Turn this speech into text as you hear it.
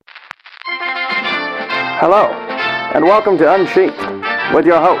Hello, and welcome to Unsheathed with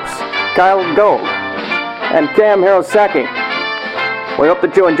your hosts, Kyle Gold and Cam Hirosaki. We hope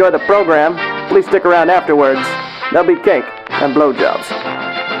that you enjoy the program. Please stick around afterwards. There'll be cake and blowjobs.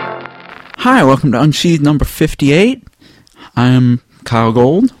 Hi, welcome to Unsheathed number 58. I'm Kyle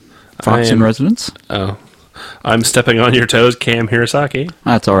Gold, Fox in Residence. Oh, I'm stepping on your toes, Cam Hirosaki.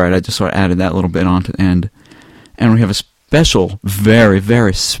 That's all right. I just sort of added that little bit on to the end. And we have a special, very,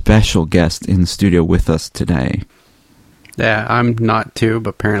 very special guest in the studio with us today. Yeah, I'm not too, but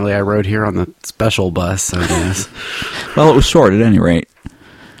apparently I rode here on the special bus, I guess. Well, it was short at any rate.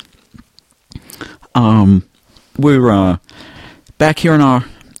 We're back here in our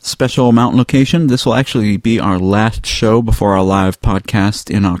special mountain location. This will actually be our last show before our live podcast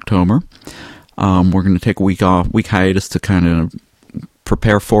in October. We're going to take a week hiatus to kind of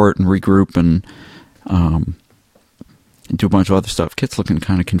prepare for it and regroup and do a bunch of other stuff. Kit's looking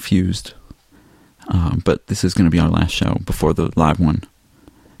kind of confused. But this is going to be our last show before the live one.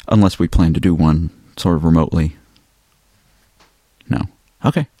 Unless we plan to do one sort of remotely. No.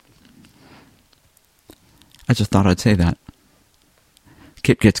 Okay. I just thought I'd say that.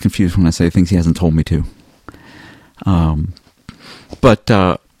 Kit gets confused when I say things he hasn't told me to. But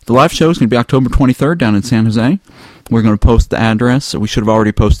the live show is going to be October 23rd down in San Jose. We're going to post the address. We should have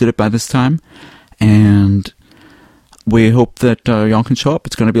already posted it by this time. And we hope that y'all can show up.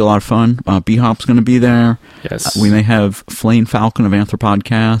 It's going to be a lot of fun. B-Hop's going to be there. Yes. We may have Flame Falcon of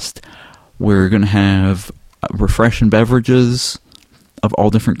Anthropodcast. We're going to have refreshing beverages of all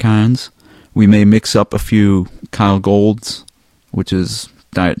different kinds. We may mix up a few Kyle Golds, which is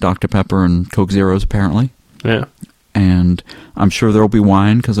Diet Dr. Pepper and Coke Zeros, apparently. Yeah. And I'm sure there will be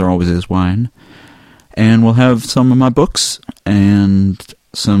wine, because there always is wine. And we'll have some of my books and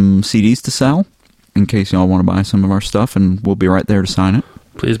some CDs to sell, in case y'all want to buy some of our stuff, and we'll be right there to sign it.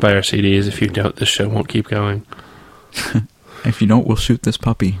 Please buy our CDs. If you don't, this show won't keep going. If you don't, we'll shoot this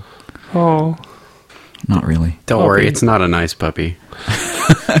puppy. Oh. Not really. Don't worry, it's not a nice puppy.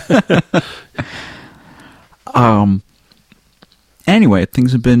 Anyway,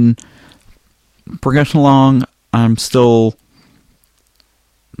 things have been progressing along. I'm still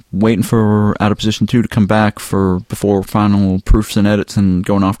waiting for Out of Position 2 to come back before final proofs and edits and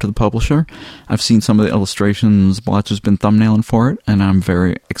going off to the publisher. I've seen some of the illustrations Blotch has been thumbnailing for it, and I'm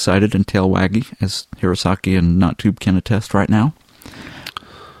very excited and tail waggy, as Hirosaki and NotTube can attest right now.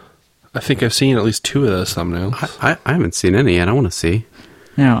 I think I've seen at least 2 of those thumbnails. I haven't seen any yet. I want to see.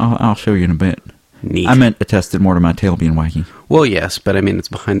 Yeah, I'll show you in a bit. Neat. I meant attested more to my tail being waggy. Well, yes, but I mean, it's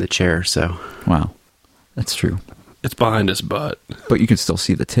behind the chair, so... Wow, that's true. It's behind his butt. But you can still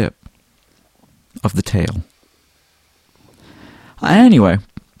see the tip of the tail. Anyway,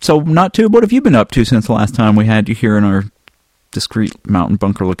 so NotTube, what have you been up to since the last time we had you here in our discreet mountain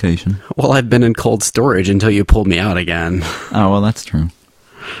bunker location? Well, I've been in cold storage until you pulled me out again. Oh, well, that's true.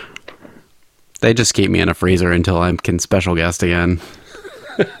 They just keep me in a freezer until I can special guest again.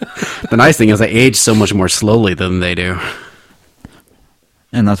 The nice thing is I age so much more slowly than they do.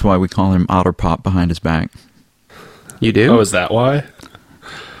 And that's why we call him Otter Pop behind his back. You do? Oh, is that why?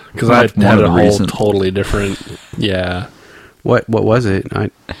 Because Well, I that's one had of a the whole reasons. totally different... Yeah. What was it?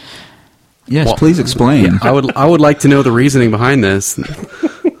 Yes, Well, please explain. I would like to know the reasoning behind this.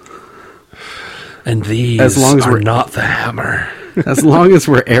 And these As long as are we're- not the hammer. As long as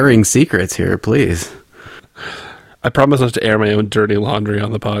we're airing secrets here, please. I promise not to air my own dirty laundry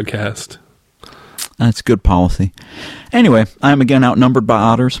on the podcast. That's good policy. Anyway, I am again outnumbered by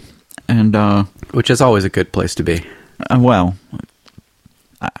otters. And, Which is always a good place to be. well,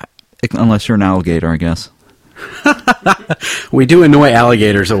 unless you're an alligator, I guess. We do annoy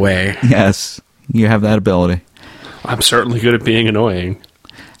alligators away. Yes, you have that ability. I'm certainly good at being annoying.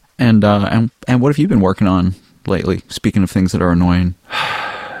 And what have you been working on lately, speaking of things that are annoying?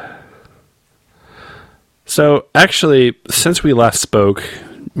 So, actually, since we last spoke,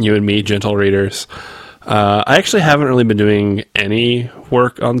 you and me, gentle readers, I actually haven't really been doing any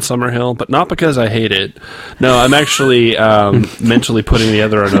work on Summerhill, but not because I hate it. No, I'm actually mentally putting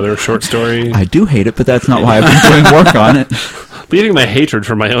together another short story. I do hate it, but that's not why I've been doing work on it. Leaving my hatred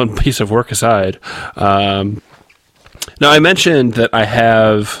for my own piece of work aside. Now, I mentioned that I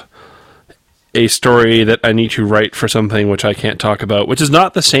have a story that I need to write for something which I can't talk about, which is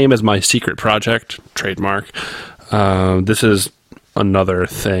not the same as my secret project, trademark. This is another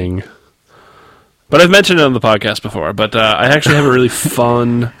thing. But I've mentioned it on the podcast before, but I actually have a really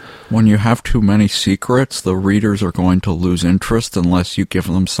fun... When you have too many secrets, the readers are going to lose interest unless you give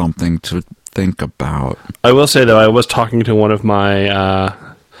them something to think about. I will say, though, I was talking to one of my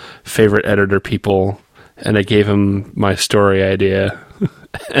favorite editor people, and I gave him my story idea,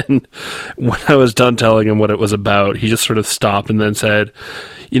 And when I was done telling him what it was about, he just sort of stopped and then said,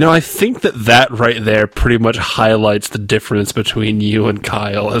 I think that right there pretty much highlights the difference between you and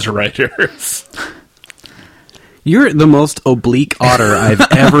Kyle as writers. You're the most oblique otter I've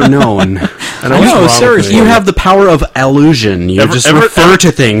ever known. And I know, seriously, you have the power of illusion. You refer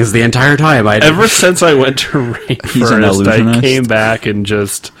to things the entire time. Ever since I went to Rainforest, I came back and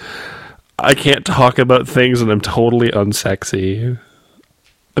I can't talk about things and I'm totally unsexy.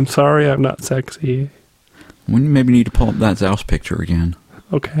 I'm sorry I'm not sexy. We maybe need to pull up that Zeus picture again.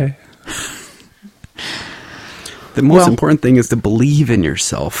 Okay. The most important thing is to believe in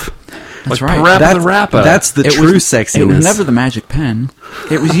yourself. That's right. Parappa. That's the true sexiness. It was never the magic pen.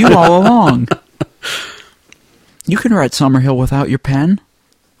 It was you all along. You can write Summerhill without your pen.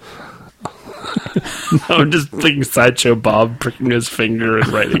 No, I'm just thinking Sideshow Bob pricking his finger and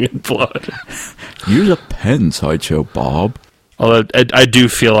writing in blood. Use a pen, Sideshow Bob. Although I do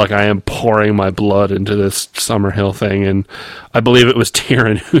feel like I am pouring my blood into this Summerhill thing, and I believe it was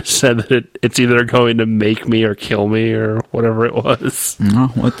Tyrion who said that it's either going to make me or kill me or whatever it was. No,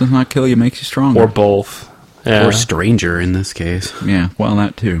 what does not kill you makes you stronger. Or both. Yeah. Or stranger in this case. Yeah, well,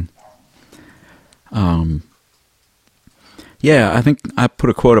 that too. Yeah, I think I put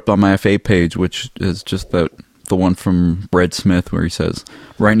a quote up on my FA page, which is just the one from Red Smith, where he says,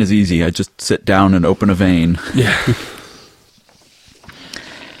 "Writing is easy. I just sit down and open a vein." Yeah.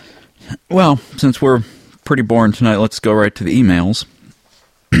 Well, since we're pretty boring tonight, let's go right to the emails.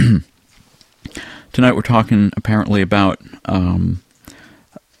 Tonight we're talking apparently about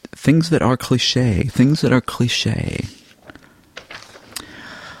things that are cliche. Things that are cliche.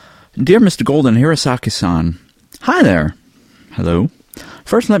 Dear Mr. Golden, Hirosaki-san. Hi there. Hello.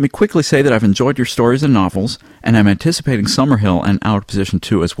 First, let me quickly say that I've enjoyed your stories and novels, and I'm anticipating Summerhill and Out of Position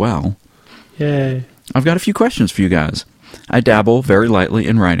 2 as well. Yay. I've got a few questions for you guys. I dabble very lightly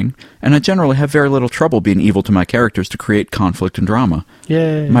in writing, and I generally have very little trouble being evil to my characters to create conflict and drama.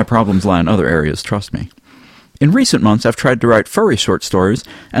 Yay. My problems lie in other areas, trust me. In recent months, I've tried to write furry short stories,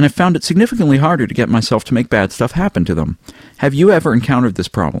 and I've found it significantly harder to get myself to make bad stuff happen to them. Have you ever encountered this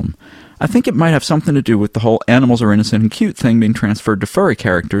problem? I think it might have something to do with the whole animals are innocent and cute thing being transferred to furry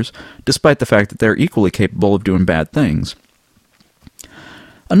characters, despite the fact that they're equally capable of doing bad things.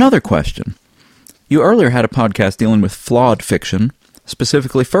 Another question. You earlier had a podcast dealing with flawed fiction,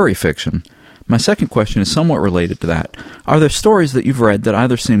 specifically furry fiction. My second question is somewhat related to that. Are there stories that you've read that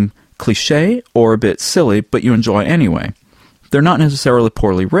either seem cliché or a bit silly, but you enjoy anyway? They're not necessarily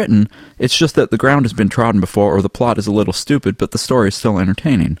poorly written, it's just that the ground has been trodden before or the plot is a little stupid, but the story is still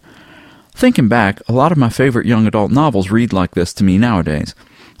entertaining. Thinking back, a lot of my favorite young adult novels read like this to me nowadays.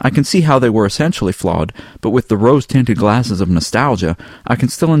 I can see how they were essentially flawed, but with the rose-tinted glasses of nostalgia, I can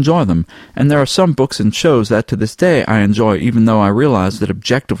still enjoy them, and there are some books and shows that to this day I enjoy even though I realize that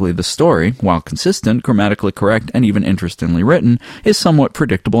objectively the story, while consistent, grammatically correct, and even interestingly written, is somewhat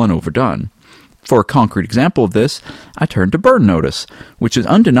predictable and overdone. For a concrete example of this, I turn to Burn Notice, which is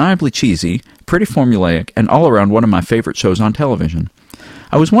undeniably cheesy, pretty formulaic, and all around one of my favorite shows on television.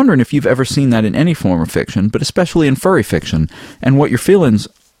 I was wondering if you've ever seen that in any form of fiction, but especially in furry fiction, and what your feelings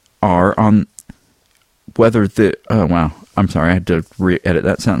are on whether the... I'm sorry, I had to re-edit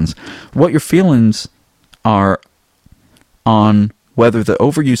that sentence. What your feelings are on whether the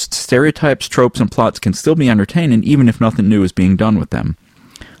overused stereotypes, tropes, and plots can still be entertaining even if nothing new is being done with them.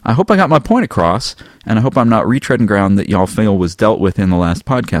 I hope I got my point across, and I hope I'm not retreading ground that y'all feel was dealt with in the last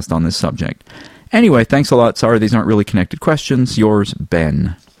podcast on this subject. Anyway, thanks a lot. Sorry these aren't really connected questions. Yours,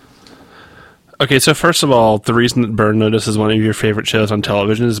 Ben. Okay, so first of all, the reason that Burn Notice is one of your favorite shows on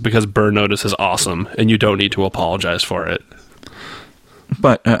television is because Burn Notice is awesome, and you don't need to apologize for it.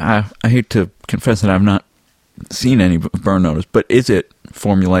 But I hate to confess that I've not seen any Burn Notice, but is it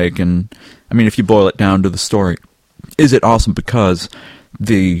formulaic? And I mean, if you boil it down to the story, is it awesome because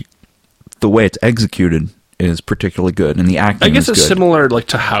the way it's executed is particularly good, and the acting I guess is it's good. Similar like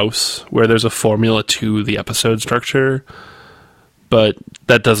to House, where there's a formula to the episode structure, but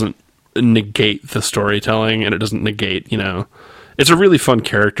that doesn't negate the storytelling, and it doesn't negate, it's a really fun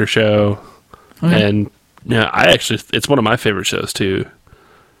character show. Okay. And it's one of my favorite shows too.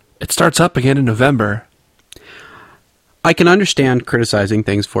 It starts up again in November. I can understand criticizing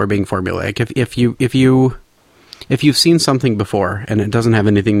things for being formulaic. If you've seen something before and it doesn't have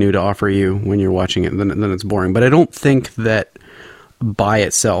anything new to offer you when you're watching it, then it's boring. But I don't think that by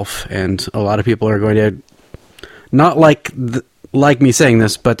itself, and a lot of people are going to not like me saying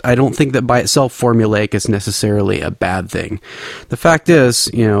this, but I don't think that by itself formulaic is necessarily a bad thing. The fact is,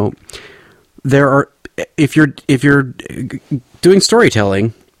 there are if you're doing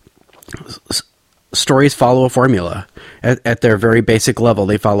storytelling, stories follow a formula. At their very basic level,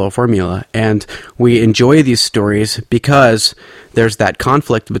 they follow a formula. And we enjoy these stories because there's that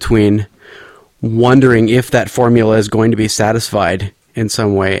conflict between wondering if that formula is going to be satisfied in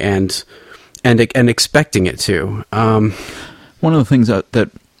some way and expecting it to. One of the things that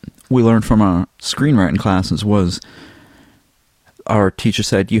we learned from our screenwriting classes was our teacher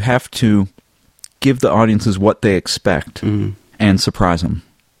said you have to give the audiences what they expect and surprise them.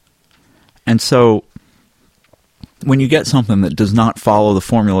 And so when you get something that does not follow the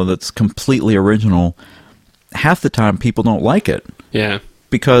formula that's completely original, half the time people don't like it. Yeah.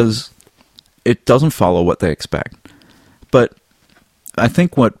 Because it doesn't follow what they expect. But I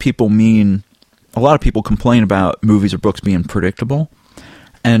think what people mean, a lot of people complain about movies or books being predictable.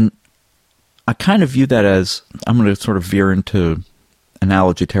 And I kind of view that as, I'm going to sort of veer into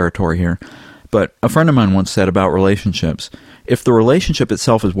analogy territory here. But a friend of mine once said about relationships, if the relationship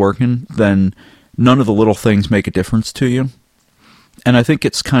itself is working, then none of the little things make a difference to you. And I think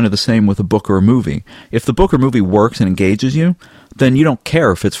it's kind of the same with a book or a movie. If the book or movie works and engages you, then you don't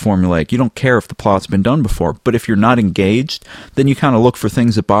care if it's formulaic. You don't care if the plot's been done before. But if you're not engaged, then you kind of look for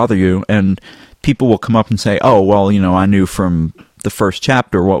things that bother you, and people will come up and say, oh, well, I knew from the first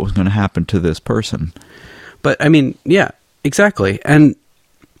chapter what was going to happen to this person. But, I mean, yeah, exactly. And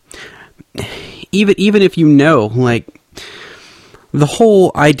even if you know, like, the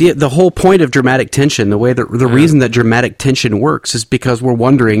whole idea, the whole point of dramatic tension, the reason that dramatic tension works is because we're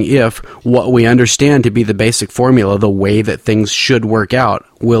wondering if what we understand to be the basic formula, the way that things should work out,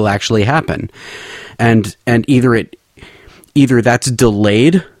 will actually happen. And either that's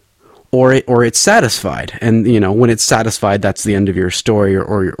delayed or it's satisfied. And, when it's satisfied, that's the end of your story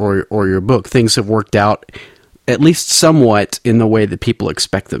or your book. Things have worked out at least somewhat in the way that people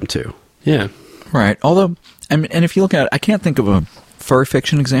expect them to. Yeah. Right. Although, and if you look at it, I can't think of a furry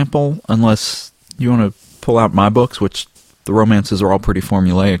fiction example unless you want to pull out my books, which the romances are all pretty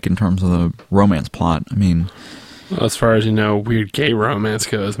formulaic in terms of the romance plot. I mean... Well, as far as, weird gay romance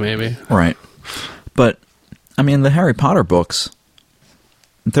goes, maybe. Right. But, I mean, the Harry Potter books,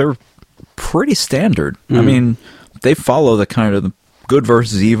 they're pretty standard. I mean, they follow the kind of the good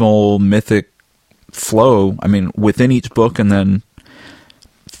versus evil mythic flow, I mean, within each book and then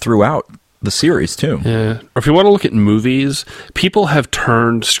throughout the series, too. Yeah. Or if you want to look at movies, people have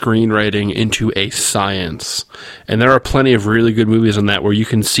turned screenwriting into a science. And there are plenty of really good movies on that where you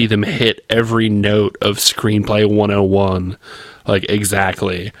can see them hit every note of Screenplay 101, like,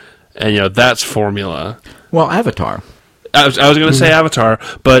 exactly. And, that's formula. Well, Avatar. I was going to say Avatar,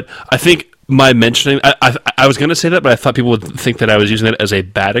 but I think my mentioning... I was going to say that, but I thought people would think that I was using it as a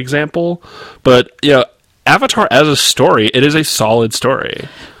bad example. But, Avatar as a story, it is a solid story.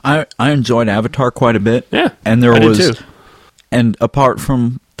 I enjoyed Avatar quite a bit. Yeah, and I did too. And apart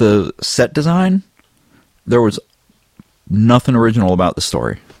from the set design, there was nothing original about the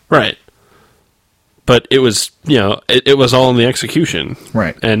story. Right. But it was, it was all in the execution.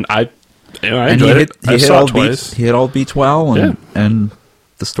 Right. And I enjoyed it. I saw it twice. He hit all beats well, and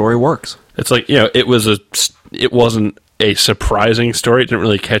the story works. It's like, it wasn't a surprising story. It didn't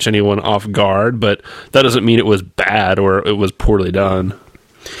really catch anyone off guard, but that doesn't mean it was bad or it was poorly done.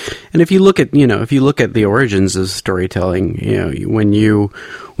 And if you look at the origins of storytelling, when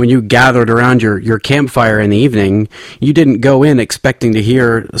you gathered around your campfire in the evening, you didn't go in expecting to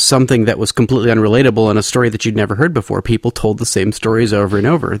hear something that was completely unrelatable in a story that you'd never heard before. People told the same stories over and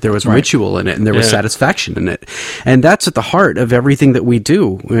over. There was ritual in it, and there was satisfaction in it. And that's at the heart of everything that we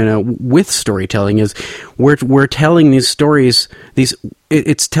do, with storytelling, is we're telling these stories,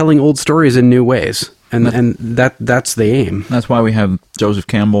 it's telling old stories in new ways. And that's the aim. That's why we have Joseph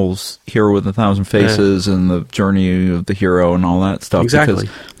Campbell's Hero with a Thousand Faces and the journey of the hero and all that stuff. Exactly.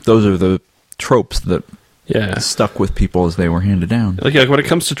 Because those are the tropes that stuck with people as they were handed down. Like when it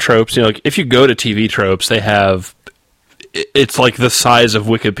comes to tropes, like if you go to TV tropes, they have... It's like the size of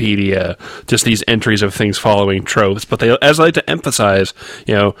Wikipedia, just these entries of things following tropes. But as I like to emphasize,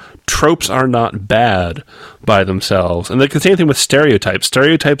 tropes are not bad by themselves. And the same thing with stereotypes.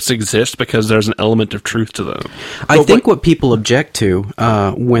 Stereotypes exist because there's an element of truth to them. I think what people object to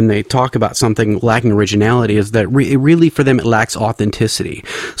when they talk about something lacking originality is that really for them it lacks authenticity.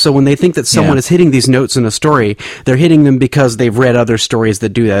 So when they think that someone is hitting these notes in a story, they're hitting them because they've read other stories that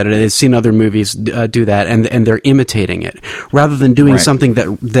do that, and they've seen other movies do that, and they're imitating it, rather than doing something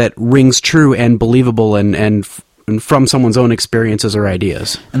that rings true and believable and from someone's own experiences or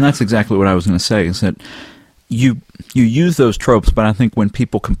ideas. And that's exactly what I was going to say, is that you use those tropes, but I think when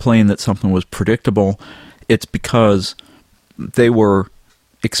people complain that something was predictable, it's because they were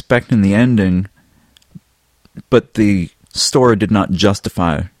expecting the ending, but the story did not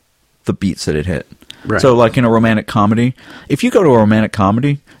justify the beats that it hit. Right. So, like in a romantic comedy, if you go to a romantic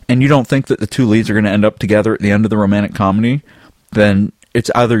comedy and you don't think that the two leads are going to end up together at the end of the romantic comedy, then it's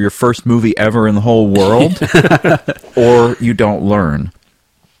either your first movie ever in the whole world or you don't learn.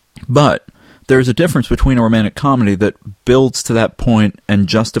 But there's a difference between a romantic comedy that builds to that point and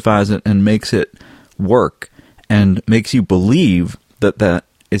justifies it and makes it work and makes you believe that that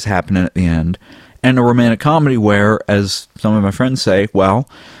is happening at the end, and a romantic comedy where, as some of my friends say, well,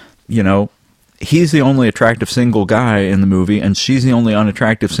 you know, he's the only attractive single guy in the movie and she's the only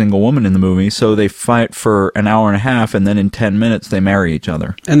unattractive single woman in the movie, so they fight for an hour and a half and then in 10 minutes they marry each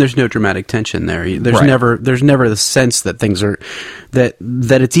other. And there's no dramatic tension there. There's Right. there's never the sense that things are that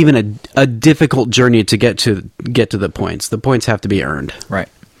it's even a difficult journey to get to the points. The points have to be earned. Right.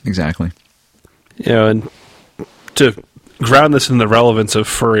 Exactly. You know, and to ground this in the relevance of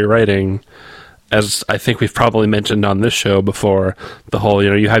furry writing, as I think we've probably mentioned on this show before, the whole, you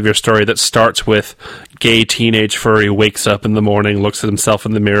know, you have your story that starts with gay teenage furry wakes up in the morning, looks at himself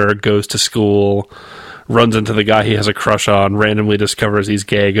in the mirror, goes to school, runs into the guy he has a crush on, randomly discovers he's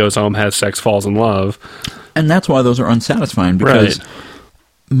gay, goes home, has sex, falls in love. And that's why those are unsatisfying, because Right.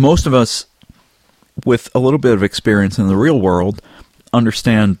 most of us with a little bit of experience in the real world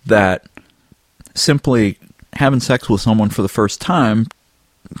understand that simply having sex with someone for the first time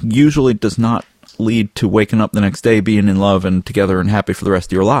usually does not lead to waking up the next day being in love and together and happy for the rest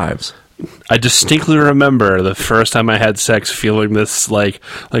of your lives. I distinctly remember the first time I had sex feeling this, like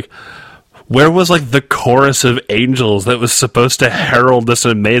where was, like, the chorus of angels that was supposed to herald this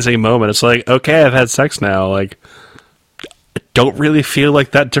amazing moment? It's like, okay, I've had sex now. Like, I don't really feel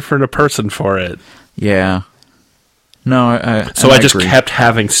like that different a person for it. Yeah. No, So I just agree. kept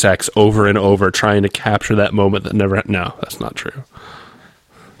having sex over and over, trying to capture that moment that never... No, that's not true.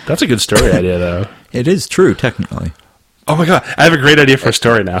 That's a good story idea, though. It is true, technically. Oh my god, I have a great idea for a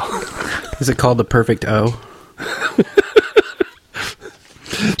story now. Is it called The Perfect O?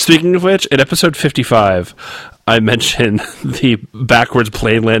 Speaking of which, in episode 55, I mentioned the backwards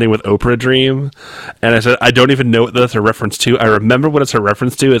plane landing with Oprah dream, and I said, I don't even know what that's a reference to. I remember what it's a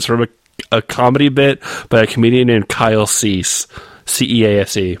reference to. It's from a comedy bit by a comedian named Kyle Cease.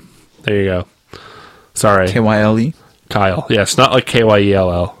 C-E-A-S-E. There you go. Sorry. K-Y-L-E? Kyle. Yes, not like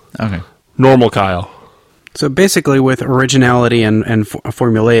K-Y-E-L-L. Okay. Normal Kyle. So basically, with originality and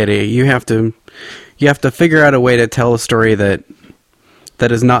formularity, you have to figure out a way to tell a story that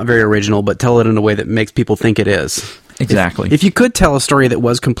is not very original, but tell it in a way that makes people think it is. Exactly. If you could tell a story that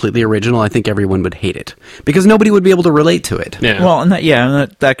was completely original, I think everyone would hate it because nobody would be able to relate to it. Yeah. Well, and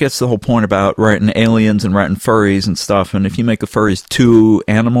that gets the whole point about writing aliens and writing furries and stuff. And if you make the furries too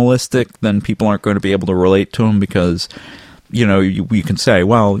animalistic, then people aren't going to be able to relate to them because, you know, you can say,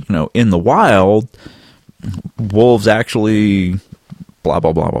 well, you know, in the wild, wolves actually blah,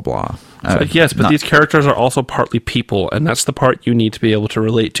 blah, blah, blah, blah. Like, yes, but these characters are also partly people, and that's the part you need to be able to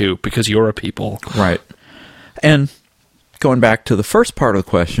relate to because you're a people. Right. And going back to the first part of the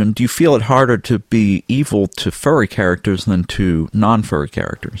question, do you feel it harder to be evil to furry characters than to non-furry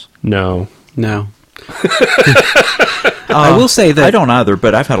characters? No. No. I will say that I don't either,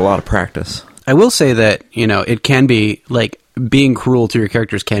 but I've had a lot of practice. I will say that, you know, it can be like being cruel to your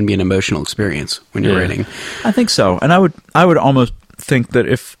characters can be an emotional experience when you're Yeah. writing. I think so. And I would almost think that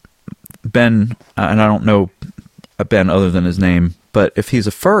if Ben, and I don't know a Ben other than his name, but if he's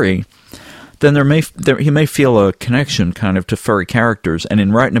a furry, then he may feel a connection kind of to furry characters, and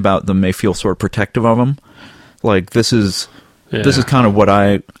in writing about them may feel sort of protective of them. Like, this is kind of what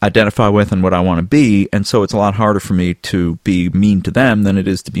I identify with and what I want to be, and so it's a lot harder for me to be mean to them than it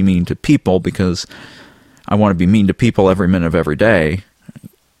is to be mean to people, because I want to be mean to people every minute of every day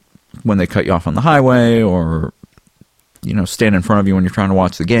when they cut you off on the highway or, you know, stand in front of you when you're trying to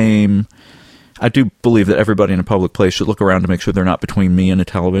watch the game. I do believe that everybody in a public place should look around to make sure they're not between me and a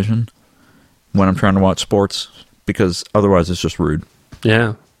television when I'm trying to watch sports, because otherwise it's just rude.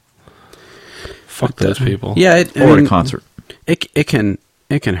 Yeah. Fuck those people. Yeah, Or at a concert. It can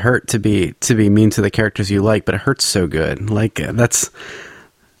hurt to be mean to the characters you like, but it hurts so good. Like that's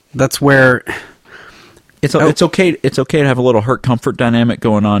where It's okay to have a little hurt comfort dynamic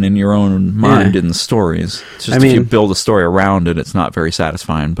going on in your own mind in the stories. It's just if you build a story around it, it's not very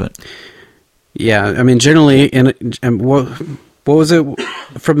satisfying. But yeah, I mean, generally, and what was it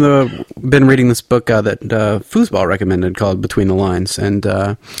from been reading this book that Foosball recommended called Between the Lines, and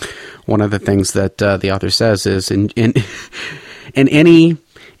one of the things that the author says is in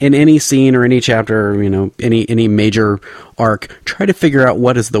any scene or any chapter, or, you know, any major arc, try to figure out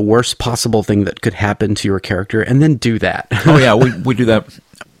what is the worst possible thing that could happen to your character, and then do that. oh yeah, we do that.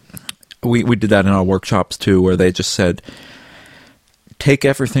 We did that in our workshops too, where they just said, take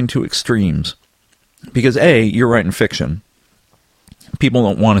everything to extremes. Because A, you're writing fiction. People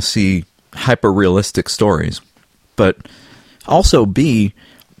don't want to see hyper-realistic stories. But also B,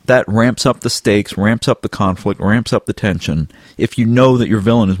 that ramps up the stakes, ramps up the conflict, ramps up the tension. If you know that your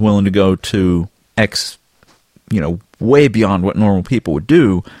villain is willing to go to X, way beyond what normal people would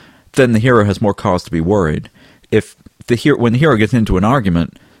do, then the hero has more cause to be worried. When the hero gets into an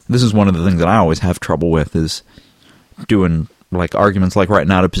argument, this is one of the things that I always have trouble with, is doing like arguments like right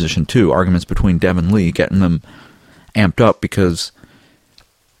now to Position 2, arguments between Dev and Lee, getting them amped up because,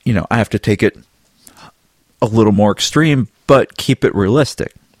 I have to take it a little more extreme, but keep it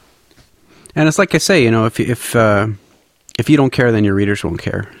realistic. And it's like I say, if you don't care, then your readers won't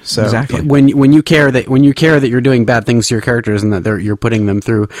care. So exactly. when you care that you're doing bad things to your characters and that you're putting them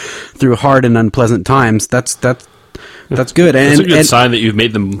through hard and unpleasant times, that's good. And it's a good sign that you've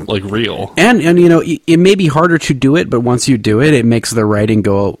made them like real. And it may be harder to do it, but once you do it, it makes the writing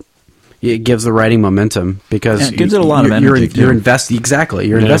go. It gives the writing momentum because it gives it a lot of energy. You're invested. Exactly,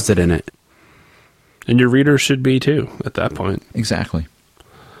 you're invested in it, and your readers should be too at that point. Exactly.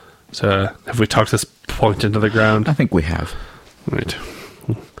 So, have we talked this point into the ground? I think we have. Right.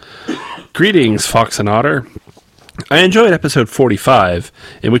 Greetings, Fox and Otter. I enjoyed episode 45,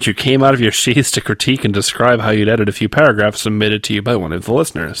 in which you came out of your sheaths to critique and describe how you'd edit a few paragraphs submitted to you by one of the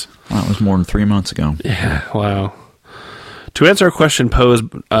listeners. Well, that was more than 3 months ago. Yeah, wow. To answer a question posed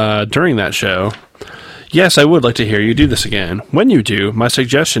during that show, yes, I would like to hear you do this again. When you do, my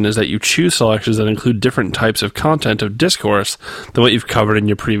suggestion is that you choose selections that include different types of content of discourse than what you've covered in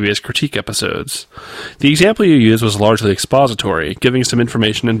your previous critique episodes. The example you used was largely expository, giving some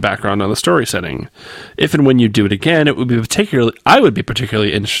information and background on the story setting. If and when you do it again, I would be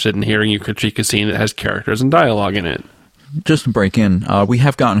particularly interested in hearing you critique a scene that has characters and dialogue in it. Just to break in, we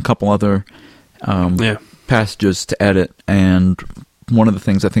have gotten a couple other passages to edit, and one of the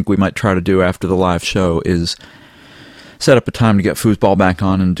things I think we might try to do after the live show is set up a time to get Foosball back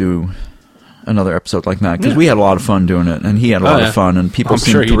on and do another episode like that, because we had a lot of fun doing it, and he had a lot of fun, and people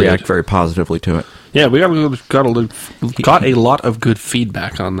seemed to react very positively to it. Yeah, we got a lot of good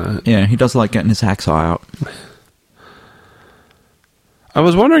feedback on that. Yeah, he does like getting his hacksaw out. I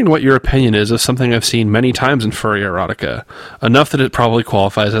was wondering what your opinion is of something I've seen many times in furry erotica, enough that it probably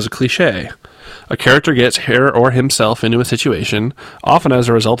qualifies as a cliché. A character gets her or himself into a situation, often as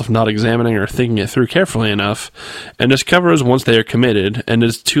a result of not examining or thinking it through carefully enough, and discovers once they are committed, and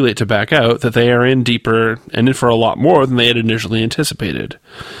it's too late to back out, that they are in deeper and in for a lot more than they had initially anticipated.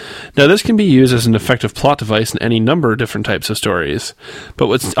 Now, this can be used as an effective plot device in any number of different types of stories, but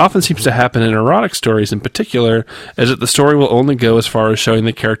what often seems to happen in erotic stories in particular is that the story will only go as far as showing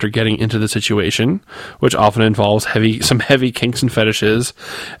the character getting into the situation, which often involves some heavy kinks and fetishes,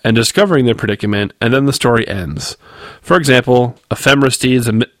 and discovering their predicament, and then the story ends. For example, a femme receives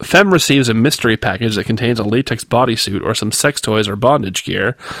a mystery package that contains a latex bodysuit or some sex toys or bondage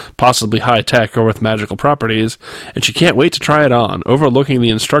gear, possibly high-tech or with magical properties, and she can't wait to try it on, overlooking the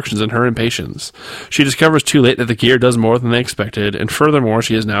instructions in her impatience. She discovers too late that the gear does more than they expected, and furthermore,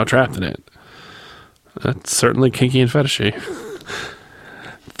 she is now trapped in it. That's certainly kinky and fetishy.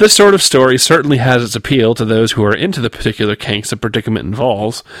 This sort of story certainly has its appeal to those who are into the particular kinks the predicament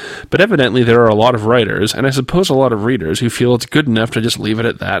involves, but evidently there are a lot of writers, and I suppose a lot of readers, who feel it's good enough to just leave it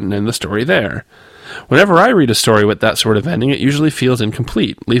at that and end the story there. Whenever I read a story with that sort of ending, it usually feels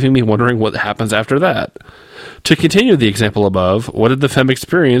incomplete, leaving me wondering what happens after that. To continue the example above, what did the femme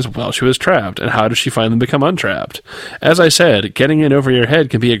experience while she was trapped, and how does she finally become untrapped? As I said, getting in over your head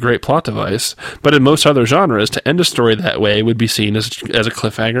can be a great plot device, but in most other genres, to end a story that way would be seen as a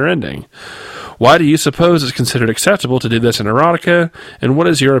cliffhanger ending. Why do you suppose it's considered acceptable to do this in erotica, and what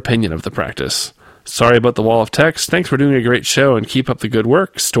is your opinion of the practice? Sorry about the wall of text. Thanks for doing a great show, and keep up the good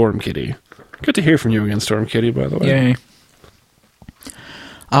work, Storm Kitty. Good to hear from you again, Storm Kitty, by the way. Yay.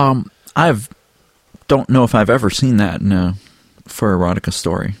 Don't know if I've ever seen that in a for erotica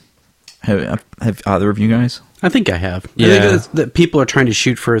story. Have either of you guys? I think I have. Yeah. I think that people are trying to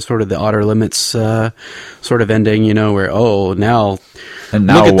shoot for sort of the Outer Limits sort of ending, where now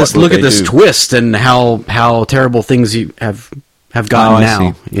look at this twist and how terrible things you have gotten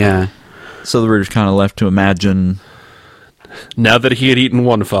now. Yeah. So the reader's kind of left to imagine. Now that he had eaten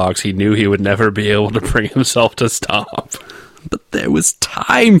one fox, he knew he would never be able to bring himself to stop. But there was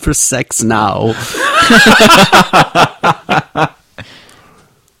time for sex now.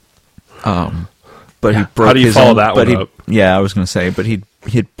 But he broke. How do you follow that one up? Yeah, I was going to say, but he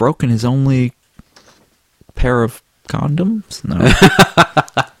had broken his only pair of condoms. No.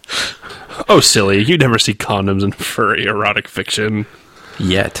 Oh, silly! You never see condoms in furry erotic fiction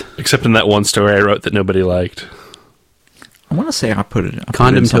yet, except in that one story I wrote that nobody liked. I want to say I put it in some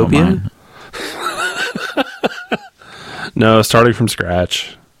of Condomtopia? mine. No, starting from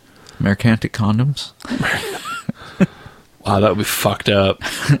scratch. Mercantic condoms. Wow, that would be fucked up.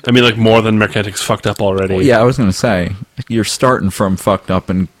 I mean, like, more than Mercantic's fucked up already. Well, yeah, I was going to say, you're starting from fucked up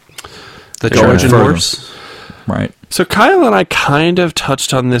and The Going Trojan further. horse. right. So Kyle and I kind of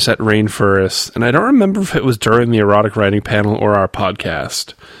touched on this at Rainforest, and I don't remember if it was during the erotic writing panel or our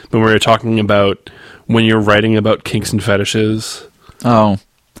podcast, when we were talking about when you're writing about kinks and fetishes. Oh,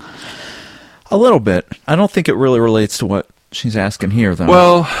 a little bit. I don't think it really relates to what she's asking here, though.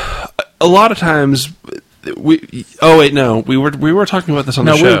 Well, a lot of times we. Oh wait, no, we were talking about this on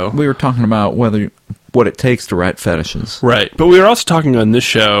the show. we were talking about what it takes to write fetishes. Right, but we were also talking on this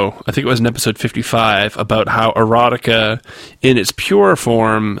show, I think it was in episode 55, about how erotica, in its pure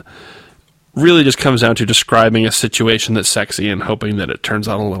form, really just comes down to describing a situation that's sexy and hoping that it turns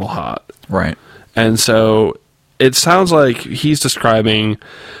out a little hot. Right. And so it sounds like he's describing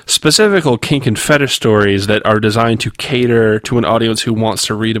specific kink and fetish stories that are designed to cater to an audience who wants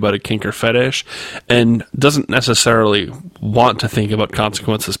to read about a kink or fetish and doesn't necessarily want to think about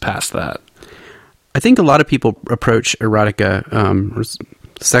consequences past that. I think a lot of people approach erotica,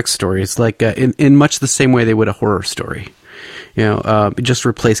 sex stories, like in much the same way they would a horror story. You know, just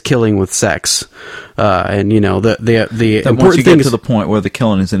replace killing with sex, and you know the That important once you thing get is, to the point where the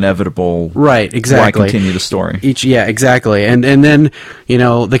killing is inevitable, right? Exactly. Why continue the story? Yeah, exactly. And then, you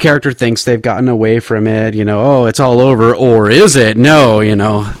know, the character thinks they've gotten away from it, you know, oh, it's all over, or is it? No, you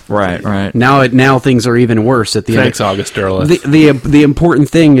know. Right. Now things are even worse at the Thanks, end. August Derleth. The important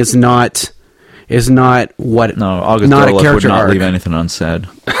thing is not what No, August not a Derleth character would not arc. leave anything unsaid.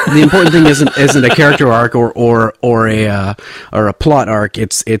 The important thing isn't a character arc or a plot arc.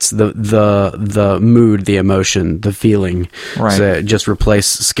 It's the mood, the emotion, the feeling. Right. So just replace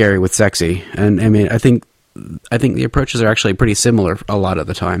scary with sexy. And I mean, I think the approaches are actually pretty similar a lot of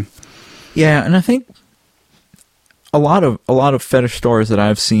the time. Yeah, and I think a lot of fetish stories that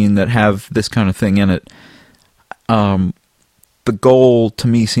I've seen that have this kind of thing in it, the goal to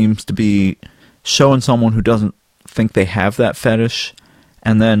me seems to be showing someone who doesn't think they have that fetish,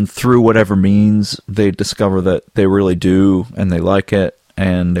 and then through whatever means they discover that they really do and they like it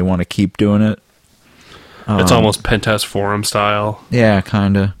and they want to keep doing it. It's almost Penthouse Forum style. Yeah,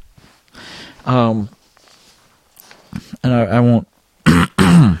 kind of. And I won't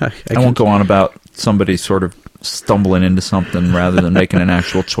I won't go on about somebody sort of stumbling into something rather than making an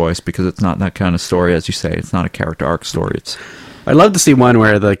actual choice, because it's not that kind of story. As you say, it's not a character arc story. It's I'd love to see one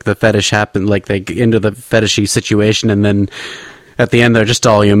where like the fetish happened, like they get into the fetishy situation, and then at the end they're just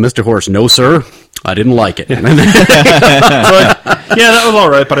all, you know, Mr. Horse, no sir, I didn't like it. Yeah, that was all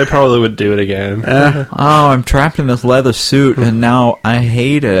right, but I probably would do it again. oh, I'm trapped in this leather suit and now I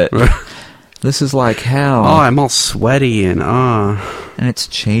hate it. This is like hell. Oh, I'm all sweaty and and it's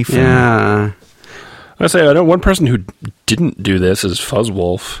chafing. yeah. I say, I know one person who didn't do this is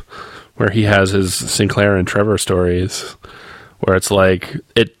Fuzzwolf, where he has his Sinclair and Trevor stories, where it's like,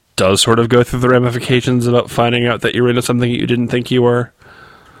 it does sort of go through the ramifications about finding out that you're into something you didn't think you were.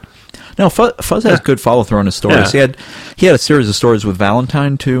 No, Fuzz has good follow through on his stories. Yeah. He had a series of stories with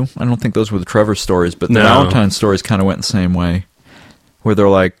Valentine too. I don't think those were the Trevor stories, but the No. Valentine stories kind of went the same way, where they're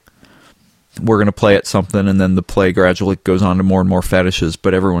like, we're going to play at something, and then the play gradually goes on to more and more fetishes,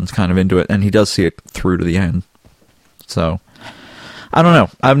 but everyone's kind of into it, and he does see it through to the end. So, I don't know.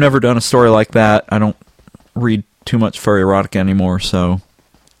 I've never done a story like that. I don't read too much furry erotica anymore, so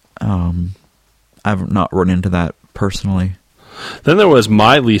I've not run into that personally. Then there was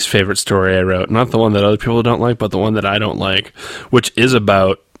my least favorite story I wrote, not the one that other people don't like, but the one that I don't like, which is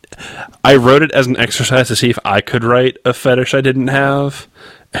about... I wrote it as an exercise to see if I could write a fetish I didn't have,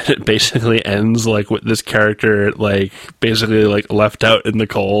 and it basically ends like with this character like basically like left out in the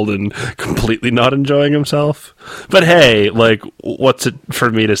cold and completely not enjoying himself. But hey, like, what's it for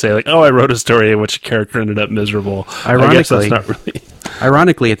me to say like, oh, I wrote a story in which a character ended up miserable? I guess that's not really...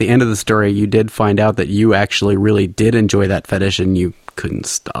 Ironically, at the end of the story, you did find out that you actually really did enjoy that fetish, and you couldn't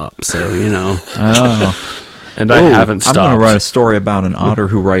stop. So you know. Oh. And I haven't stopped. I'm going to write a story about an otter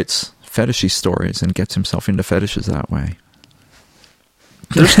who writes fetishy stories and gets himself into fetishes that way.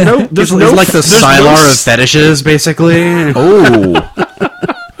 There's no... He's like the Sylar of fetishes, basically. Oh.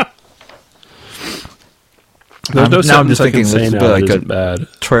 There's no now I'm just sentence I can thinking say this would now be like that a isn't bad.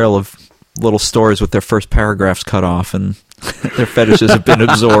 trail of little stories with their first paragraphs cut off and their fetishes have been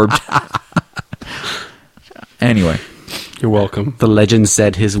absorbed. Anyway. You're welcome. The legend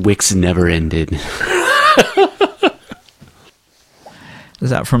said his wicks never ended. Is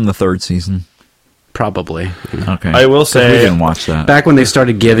that from the third season? Probably. Okay. I will 'Cause say- we didn't watch that. Back when they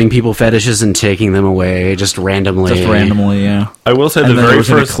started giving people fetishes and taking them away just randomly. Just randomly, yeah. I will say And the then there very was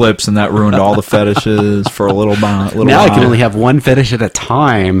an first. eclipse, and that ruined all the fetishes for a little while. Now I can only have one fetish at a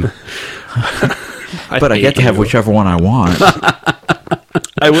time. But I hate get to have you. whichever one I want.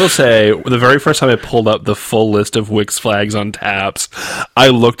 I will say, the very first time I pulled up the full list of Wix flags on taps, I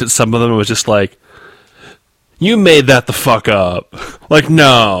looked at some of them and was just like, you made that the fuck up. Like,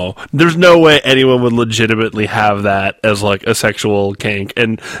 no. There's no way anyone would legitimately have that as, like, a sexual kink.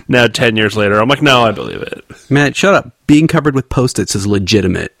 And now, 10 years later, I'm like, no, I believe it. Matt, shut up. Being covered with Post-its is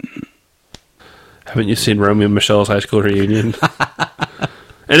legitimate. Haven't you seen Romeo and Michelle's high school reunion?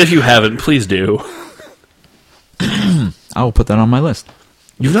 And if you haven't, please do. I will put that on my list.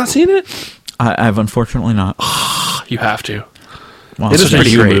 You've not seen it? I've unfortunately not. You have to. Well, It is so a thank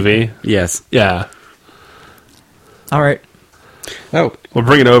pretty you. good movie. Yes. Yeah. All right. Oh, We'll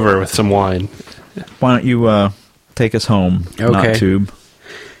bring it over with some wine. Why don't you take us home, Okay. not Tube?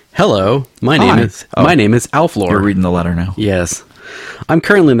 hello. My Hi. name is Alflor. You're reading the letter now. Yes. I'm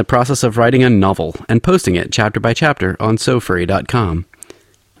currently in the process of writing a novel and posting it chapter by chapter on SoFurry.com.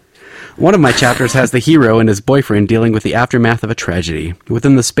 One of my chapters has the hero and his boyfriend dealing with the aftermath of a tragedy.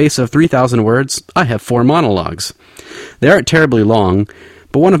 Within the space of 3,000 words, I have 4 monologues. They aren't terribly long,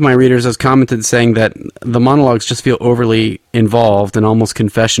 but one of my readers has commented saying that the monologues just feel overly involved and almost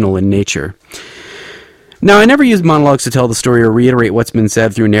confessional in nature. Now, I never use monologues to tell the story or reiterate what's been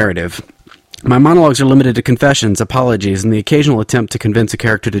said through narrative. My monologues are limited to confessions, apologies, and the occasional attempt to convince a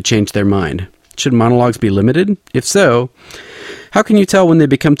character to change their mind. Should monologues be limited? If so, how can you tell when they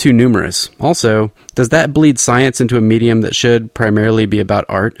become too numerous? Also, does that bleed science into a medium that should primarily be about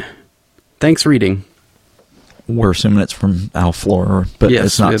art? Thanks, reading. We're assuming it's from Alflor, but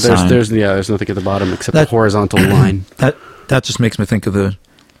it's not signed. there's nothing at the bottom except That- the horizontal line. That just makes me think of the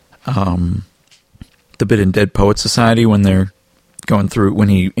bit in Dead Poets Society when they're going through, when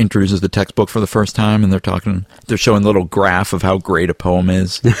he introduces the textbook for the first time, and they're showing a little graph of how great a poem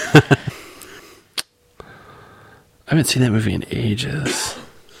is. I haven't seen that movie in ages.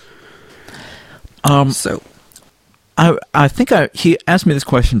 So, I think he asked me this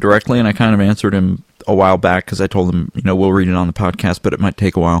question directly, and I kind of answered him a while back because I told him, we'll read it on the podcast, but it might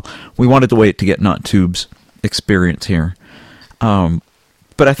take a while. We wanted to wait to get Not Tube's experience here. But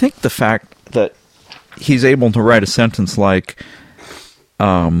I think the fact that he's able to write a sentence like,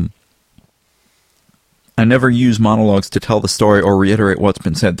 I never use monologues to tell the story or reiterate what's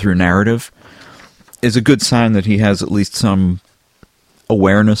been said through narrative, is a good sign that he has at least some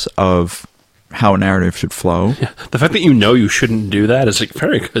awareness of how a narrative should flow. Yeah. The fact that you shouldn't do that is a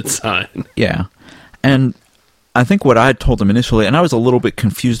very good sign. Yeah. And I think what I had told him initially, and I was a little bit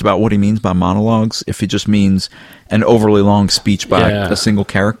confused about what he means by monologues, if he just means an overly long speech by a single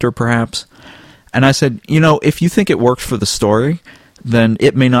character, perhaps. And I said, if you think it works for the story, then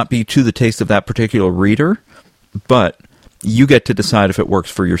it may not be to the taste of that particular reader, but you get to decide if it works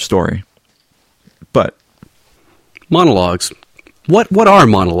for your story. But monologues. What are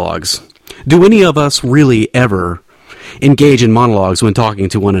monologues? Do any of us really ever engage in monologues when talking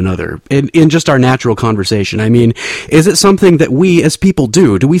to one another in just our natural conversation? I mean, is it something that we as people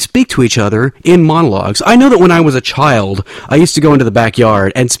do? Do we speak to each other in monologues? I know that when I was a child, I used to go into the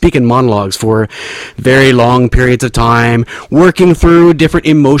backyard and speak in monologues for very long periods of time, working through different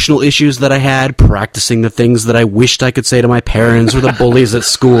emotional issues that I had, practicing the things that I wished I could say to my parents or the bullies at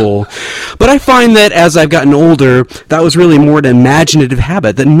school. But I find that as I've gotten older, that was really more an imaginative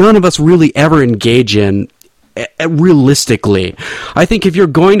habit that none of us really ever engage in realistically. I think if you're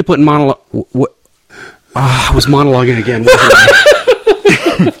going to put monologue... I was monologuing again.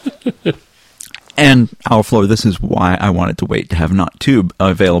 And, Alflor, this is why I wanted to wait to have Not Tube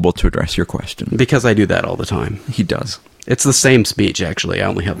available to address your question. Because I do that all the time. He does. It's the same speech, actually. I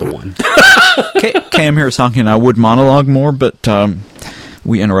only have the one. Cam Hirosaki and I would monologue more, but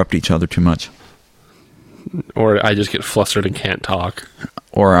we interrupt each other too much. Or I just get flustered and can't talk.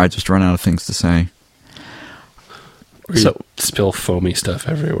 Or I just run out of things to say. Or you spill foamy stuff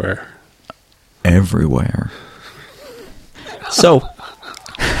everywhere. Everywhere. So,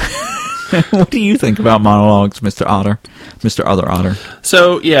 what do you think about monologues, Mr. Otter? Mr. Other Otter?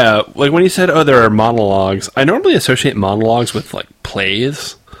 So, yeah, like when you said, there are monologues, I normally associate monologues with, like,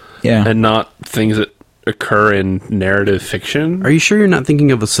 plays. Yeah. And not things that occur in narrative fiction. Are you sure you're not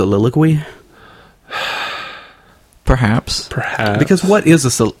thinking of a soliloquy? Perhaps. Because what is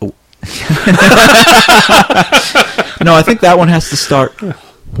a soliloquy? No, I think that one has to start.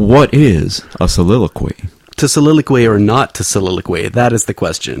 What is a soliloquy? To soliloquy or not to soliloquy? That is the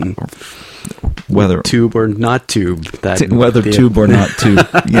question. Whether tube or not tube. Whether tube or not tube,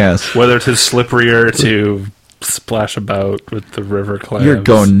 yes. Whether it is slipperier to splash about with the river clams. You're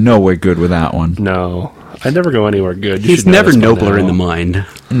going nowhere good with that one. No. I never go anywhere good. He's never nobler in the mind.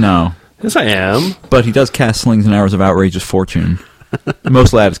 No. Yes, I am. But he does cast slings and arrows of outrageous fortune.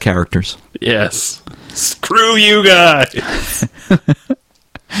 Mostly at his characters. Yes. Screw you guys!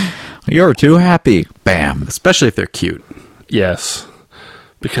 You're too happy. Bam. Especially if they're cute. Yes.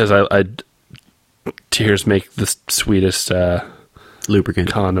 Because I tears make the sweetest lubricant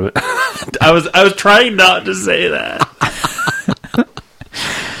condiment. I was trying not to say that.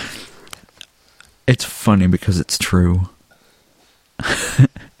 It's funny because it's true.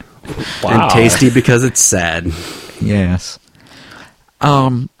 Wow. And tasty because it's sad. Yes.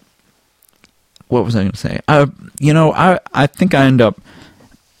 What was I going to say? I think I end up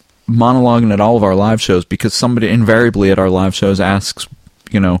monologuing at all of our live shows because somebody invariably at our live shows asks,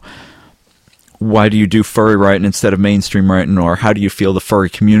 why do you do furry writing instead of mainstream writing, or how do you feel the furry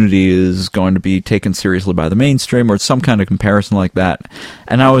community is going to be taken seriously by the mainstream, or some kind of comparison like that.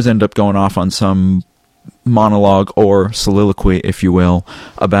 And I always end up going off on some monologue or soliloquy, if you will,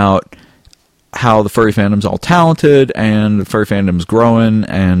 about how the furry fandom's all talented and the furry fandom's growing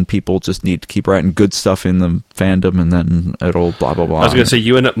and people just need to keep writing good stuff in the fandom and then it'll blah, blah, blah. I was going to say,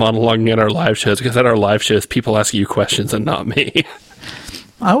 you end up monologuing at our live shows because at our live shows, people ask you questions and not me.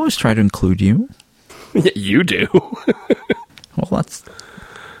 I always try to include you. You do. Well,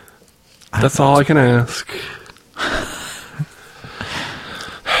 that's all I can ask.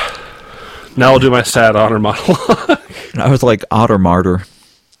 Now I'll do my sad honor monologue. I was like Otter Martyr.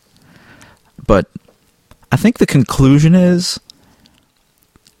 But I think the conclusion is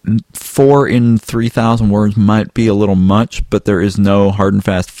 4 in 3,000 words might be a little much, but there is no hard and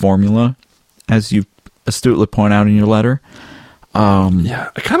fast formula, as you astutely point out in your letter. Yeah,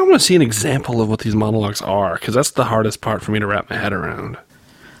 I kind of want to see an example of what these monologues are, because that's the hardest part for me to wrap my head around.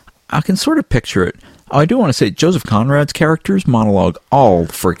 I can sort of picture it. I do want to say Joseph Conrad's characters monologue all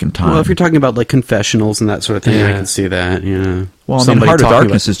the freaking time. Well, if you're talking about like confessionals and that sort of thing, I can see that. Yeah. Well, Heart of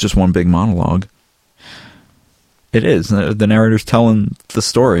Darkness is just one big monologue. It is. The narrator's telling the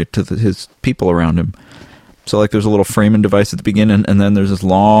story to his people around him. So, like, there's a little framing device at the beginning, and then there's this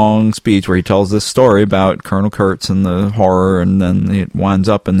long speech where he tells this story about Colonel Kurtz and the horror, and then it winds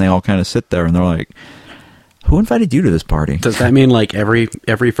up, and they all kind of sit there, and they're like, who invited you to this party? Does that mean, like, every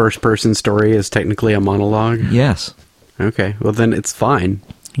first-person story is technically a monologue? Yes. Okay, well, then it's fine.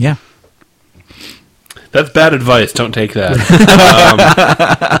 Yeah. That's bad advice. Don't take that.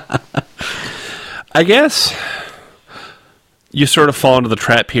 I guess you sort of fall into the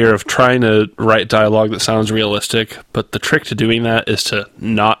trap here of trying to write dialogue that sounds realistic, but the trick to doing that is to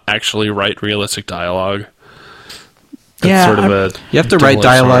not actually write realistic dialogue. That's you have to write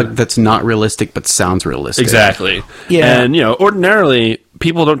dialogue that's not realistic but sounds realistic. Exactly. Yeah. And, ordinarily,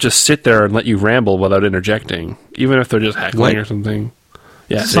 people don't just sit there and let you ramble without interjecting, even if they're just heckling or something.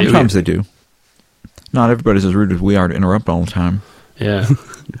 Yeah. Sometimes they do. Not everybody's as rude as we are to interrupt all the time. Yeah.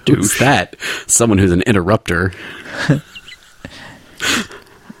 Who's that? Someone who's an interrupter.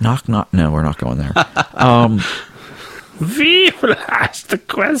 Knock, knock. No, we're not going there. We will ask the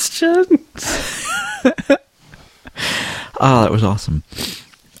questions. Oh, that was awesome.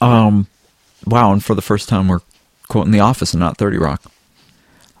 Wow, and for the first time we're quoting The Office and not 30 Rock.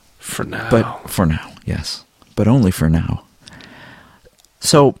 For now. But for now, yes. But only for now.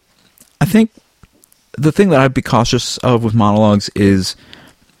 So, I think the thing that I'd be cautious of with monologues is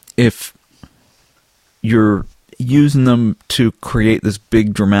if you're using them to create this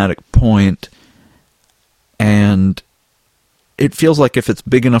big dramatic point, and it feels like if it's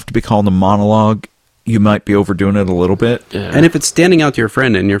big enough to be called a monologue, you might be overdoing it a little bit. Yeah. And if it's standing out to your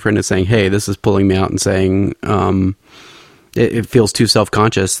friend and your friend is saying, hey, this is pulling me out, and saying it feels too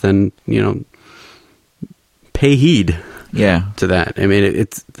self-conscious, then, pay heed to that. I mean,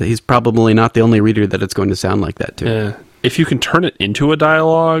 he's probably not the only reader that it's going to sound like that to. Yeah. If you can turn it into a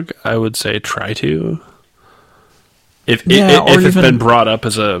dialogue, I would say try to. If it's been brought up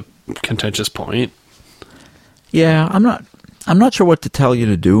as a contentious point. Yeah, I'm not sure what to tell you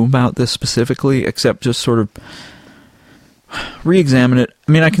to do about this specifically, except just sort of re-examine it.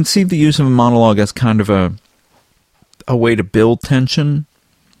 I mean, I can see the use of a monologue as kind of a way to build tension,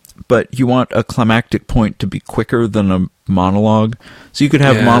 but you want a climactic point to be quicker than a monologue. So you could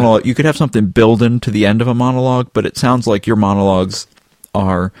have monologue, you could have something build into the end of a monologue, but it sounds like your monologues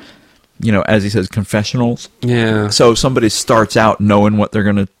are, as he says, confessionals. Yeah. So somebody starts out knowing what they're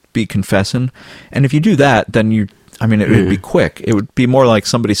going to be confessing, and if you do that, then it would be quick. It would be more like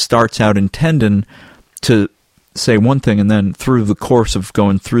somebody starts out intending to say one thing and then through the course of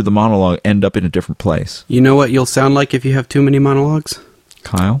going through the monologue end up in a different place. You know what you'll sound like if you have too many monologues?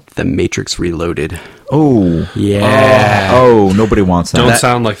 Kyle? The Matrix Reloaded. Oh. Yeah. Oh, nobody wants that. Don't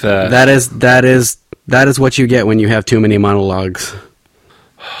sound like that. That is what you get when you have too many monologues.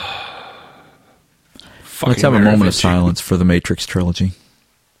 Let's have a moment of silence for the Matrix trilogy.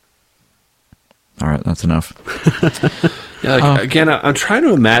 All right, that's enough. Yeah, again, I'm trying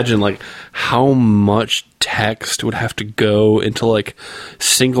to imagine like how much text would have to go into like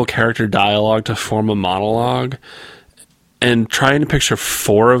single character dialogue to form a monologue, and trying to picture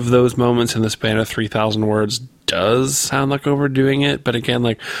 4 of those moments in the span of 3,000 words does sound like overdoing it. But again,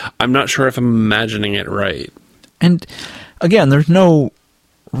 like I'm not sure if I'm imagining it right. And again, there's no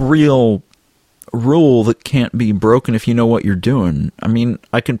real rule that can't be broken if you know what you're doing. I mean,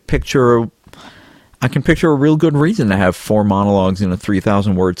 I can picture a real good reason to have 4 monologues in a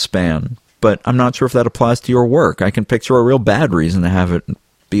 3,000 word span, but I'm not sure if that applies to your work. I can picture a real bad reason to have it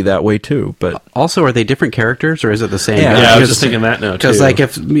be that way too. But also, are they different characters or is it the same? Yeah, I was just thinking that now too. Because like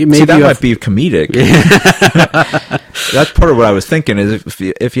if maybe see, that might be comedic. That's part of what I was thinking is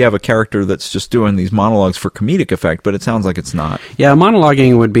if you have a character that's just doing these monologues for comedic effect, but it sounds like it's not. Yeah,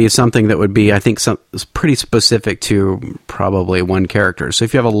 monologuing would be something that would be, I think, pretty specific to probably one character. So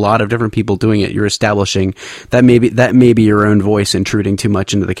if you have a lot of different people doing it, you're establishing that may be your own voice intruding too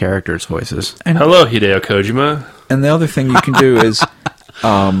much into the characters' voices. And, hello, Hideo Kojima. And the other thing you can do is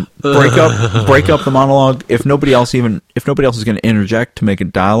break up the monologue. If nobody else is going to interject to make a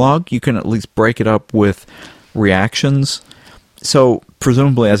dialogue, you can at least break it up with reactions. So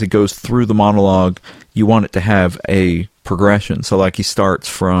presumably as it goes through the monologue, you want it to have a progression. So like he starts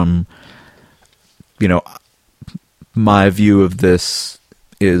from, my view of this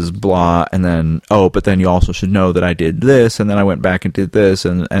is blah, and then, but then you also should know that I did this, and then I went back and did this,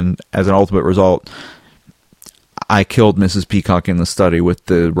 and as an ultimate result, I killed Mrs. Peacock in the study with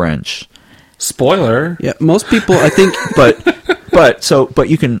the wrench. Spoiler. Yeah, most people, I think, but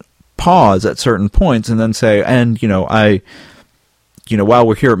you can pause at certain points and then say, while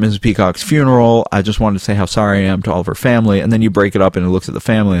we're here at Mrs. Peacock's funeral, I just wanted to say how sorry I am to all of her family. And then you break it up and it looks at the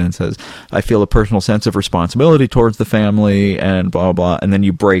family and says, I feel a personal sense of responsibility towards the family and blah, blah. And then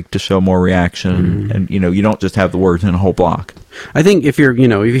you break to show more reaction. Mm-hmm. And, you don't just have the words in a whole block. I think if if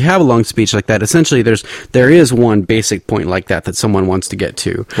you have a long speech like that, essentially there is one basic point like that someone wants to get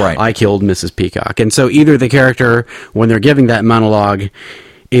to. Right. I killed Mrs. Peacock. And so either the character, when they're giving that monologue,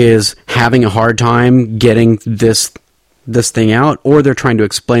 is having a hard time getting this thing out, or they're trying to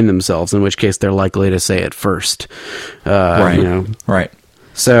explain themselves, in which case they're likely to say it first. Right. Right.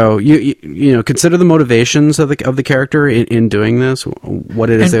 So you consider the motivations of the character in doing this, what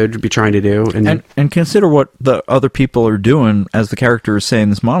it is they would be trying to do, and consider what the other people are doing as the character is saying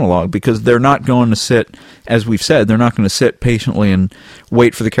this monologue, because they're not going to sit, as we've said, they're not going to sit patiently and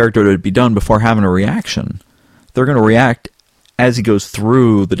wait for the character to be done before having a reaction. They're going to react as he goes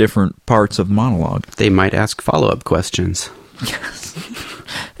through the different parts of the monologue. They might ask follow-up questions. Yes.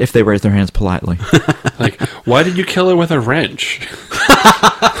 If they raise their hands politely. Like, why did you kill her with a wrench?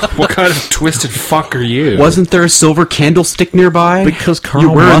 What kind of twisted fuck are you? Wasn't there a silver candlestick nearby? Because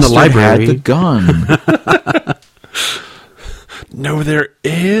Colonel Mustard had the gun. No, there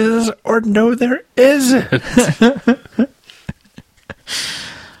is, or no, there isn't.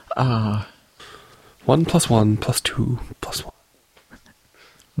 1 + 1 + 2 + 1.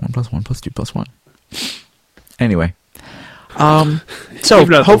 1 + 1 + 2 + 1. Anyway. So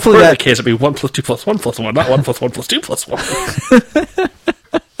even hopefully that case it'd be 1 + 2 + 1 + 1, not 1 + 1 + 2 + 1.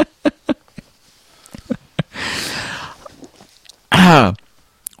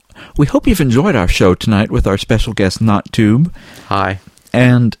 We hope you've enjoyed our show tonight with our special guest, NotTube. Hi.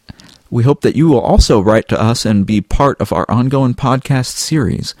 And we hope that you will also write to us and be part of our ongoing podcast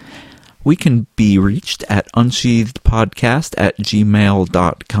series. We can be reached at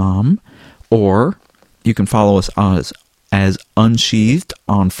unsheathedpodcast@gmail.com, or you can follow us as Unsheathed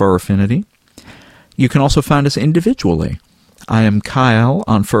on Fur Affinity. You can also find us individually. I am Kyle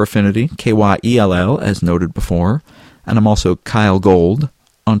on Fur Affinity, Kyell, as noted before, and I'm also Kyle Gold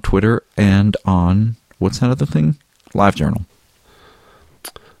on Twitter and on, what's that other thing? LiveJournal.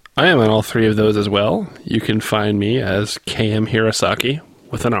 I am on all 3 of those as well. You can find me as KM Hirosaki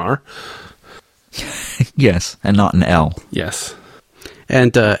with an R. Yes, and not an L. Yes.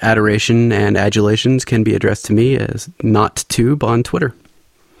 And adoration and adulations can be addressed to me as NotTube on Twitter.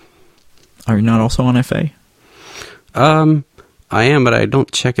 Are you not also on FA? I am, but I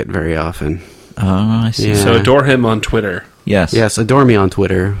don't check it very often. Oh, I see. Yeah. So adore him on Twitter. Yes. Yes, adore me on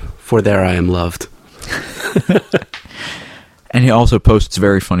Twitter, for there I am loved. And he also posts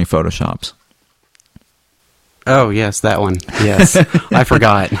very funny Photoshops. Oh, yes, that one. Yes. I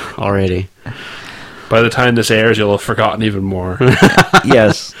forgot already. By the time this airs, you'll have forgotten even more.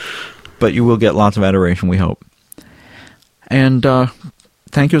 Yes, but you will get lots of adoration, we hope. And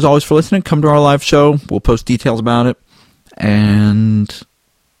thank you as always for listening. Come to our live show. We'll post details about it. And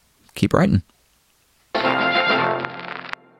keep writing.